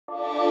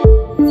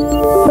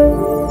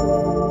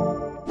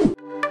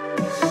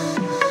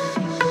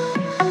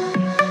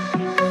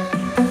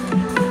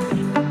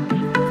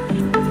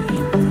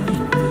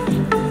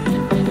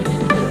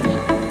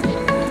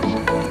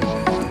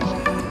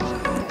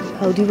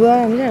ဒီပွဲ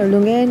ကလွ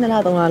န်ခဲ့2လ3လလော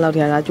က်တ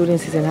ည်းကကြိုတင်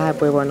စီစဉ်ထားတဲ့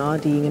ပွဲပေါ့နော်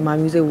ဒီ Myanmar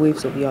Music Wave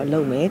ဆိုပြီးတော့လု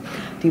ပ်မယ်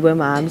ဒီပွဲ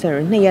မှာမဆက်ရ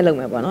2ရက်လုပ်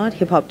မယ်ပေါ့နော်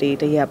hip hop တွေ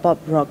1ရက် pop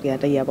rock တွေ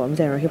1ရက်ပေါ့မ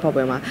ဆက်ရ hip hop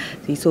ပွဲမှာ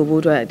ဒီဆို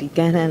ဖို့အတွက်ဒီက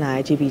န်းလှမ်းလာ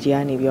တဲ့ GPG က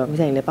နေပြီးတော့မ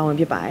ဆက်ရင်လည်းပါဝင်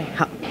ဖြစ်ပါတယ်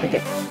ဟုတ်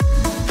ကဲ့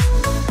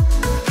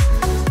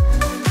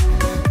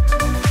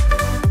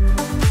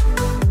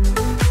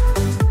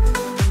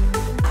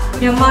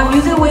Myanmar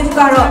Music Wave က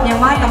တော့မြန်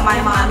မာတမို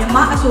င်းမှာမြန်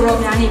မာအဆိုတော်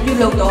များနေပြု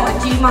လုပ်တော့အ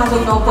ကြီးမား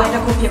ဆုံးသောပွဲတ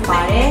စ်ခုဖြစ်ပါ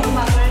တယ်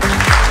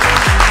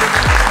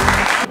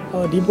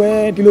ဒီပွဲ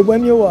ဒီလိုပွဲ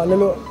မျိုးကလ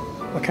ည်းလို့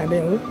မခံ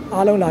တဲ့ဘူး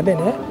အားလုံးလာတဲ့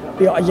နဲ့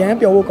ပြီးတော့အရန်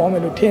ပျော်ဖို့ကောင်းမ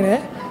ယ်လို့ထင်တယ်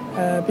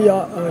ပြီး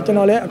တော့ကျွန်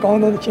တော်လည်းအကောင်း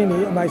ဆုံးသချင်းတွေ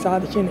အမိုက်စား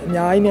သချင်းတွေအ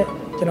များကြီးနဲ့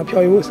ကျွန်တော်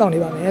ဖျော်ရဖို့စောင့်နေ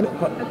ပါမယ်လို့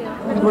ဟုတ်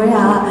ပွဲက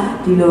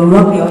ဒီလို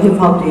rock ရော hip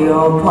hop တွေ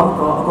ရော pop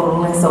ရောအကုန်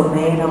လုံးလည်းစုံ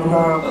နေတော့ပြီး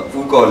တော့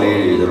food court လေး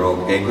တွေကျွန်တော်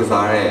game က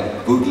စားတဲ့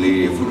booth လေး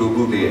တွေ photo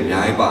booth လေးတွေအ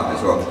များကြီးပါတယ်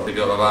ဆိုတော့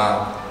ပြောပါပါ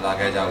လာ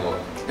ခဲ့ကြဖို့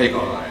ဖိတ်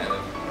ခေါ်ပါတယ်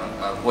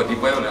ဟိုဒီ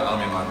ပွဲကိုလည်းအောင်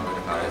မြင်ပါလို့တ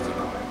ခါလဲဆို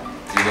တော့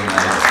ဒီလို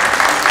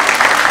မျိုး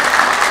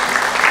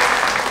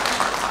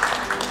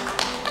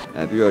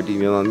ပြီးတော့ဒီ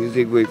မြန်မာ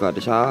music wave ကတ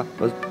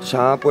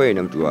ခြားပွဲတွေ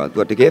နဲ့မတူတာသူ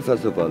ကတကယ်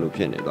festival လို့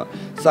ဖြစ်နေတော့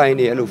စိုင်း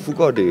နေအဲ့လို food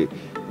court တွေ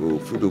ဟို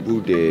photo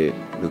booth တွေ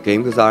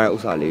game ကစားတဲ့ဥ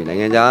စ္စာလေးနို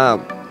င်ငံခြား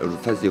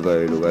festival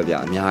တွေလိုပဲဗျ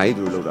အများကြီး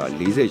သူတို့လုပ်တာ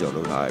40ကျော်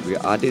လုပ်ထားတယ်ပြီး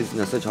artist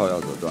 26ယော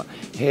က်ဆိုတော့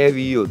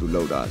heavy ကိုသူ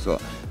လုပ်တာဆို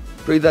တော့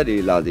ပြည်သက်တွေ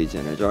လာစေချ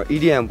င်တယ်ကျွန်တော်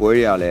EDM ပွဲ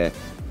တွေကလည်း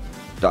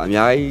ဒါအ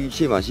များကြီး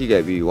ရှေ့မှာရှိ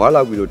ခဲ့ပြီးဝါ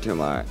လောက်ပြီလို့ထင်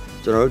ပါတယ်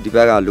ကျွန်တော်တို့ဒီဘ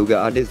က်က local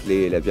artist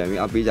လေးတွေလည်းပြန်ပြီး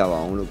အားပေးကြပါ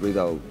အောင်လို့ပြည်သ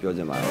က်ကိုပြော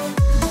ချင်ပါတ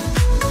ယ်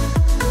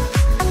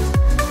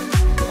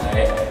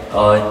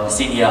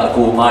စီနီယာအ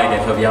ကူမိုင်း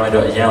နဲ့ဖျော်ပြမယ်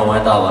တော့အရန်ဝ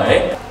မ်းသာပါတ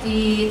ယ်ဒီ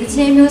တချ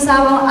င်းမျိုး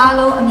စားပေါင်းအား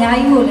လုံးအများ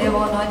ကြီးကိုလည်း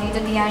ပေါ့နော်ဒီတ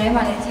နေရာထဲ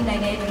မှာလည်းကြည့်နို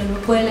င်တဲ့ဒီလို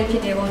ပွဲလေးဖြ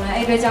စ်တယ်ပေါ့နော်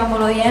အဲ့အတွက်ကြောင့်မ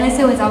လို့ရန်လည်း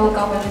စိတ်ဝင်စားဖို့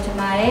ကောင်းမယ်လို့ထင်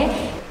ပါတယ်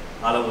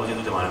အားလုံးကိုကျေး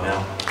ဇူးတင်ပါတယ်ခင်ဗျာ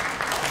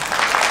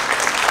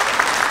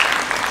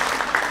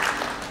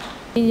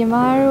ညီမ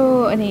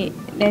တို့အနေ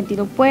နဲ့ဒီ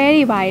လိုပွဲ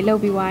တွေပါလု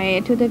ပ်ပြီးသွားရင်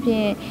အထူးသဖြ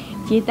င့်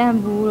ရေတန့်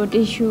ဘူးတို့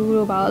တီရှူး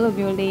တို့ဘာလို့အဲ့လို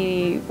မျိုးလေး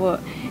ပေါ့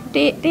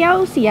တယော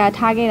က်စီက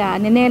ထားခဲ့တာ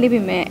နည်းနည်းလေးပြ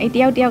င်မဲ့အဲ့တ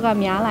ယောက်က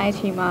များလာတဲ့အ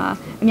ချိန်မှာ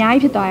အများ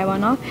ကြီးဖြစ်သွားရပါ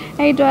တော့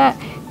အဲ့အတွက်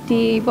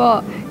ဒီပေါ့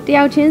တ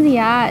ယောက်ချင်းစီ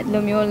က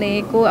လိုမျိုး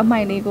လေးကိုအမို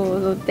က်လေးကို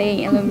ဆိုတိတ်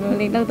အဲ့လိုမျိုး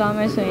လေးလောက်သွားမ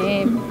ယ်ဆိုရ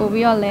င်ပို့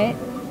ပြီးတော့လည်း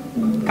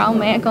ကောင်း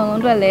မယ်အကုန်လုံး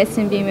အတွက်လည်းအဆ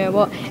င်ပြေမယ်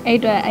ပေါ့အဲ့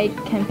အတွက်အဲ့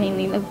campaign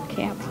လေးလုပ်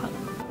ခဲ့ရပါ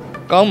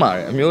ကောင်းပါတ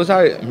ယ်အမျိုးအ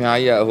စားတွေအများ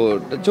ကြီးကဟို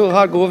တချို့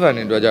hardcore fan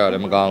တွေတွေ့ကြတော့လ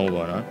ည်းမကောင်းဘူး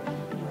ပေါ့နော်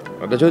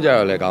တချို့ကြ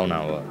တော့လည်းကောင်းတာ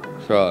ပေါ့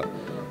ဆိုတော့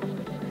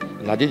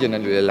လာကြည့်ကြ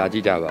တဲ့လူတွေလာကြ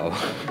ည့်ကြပါဦး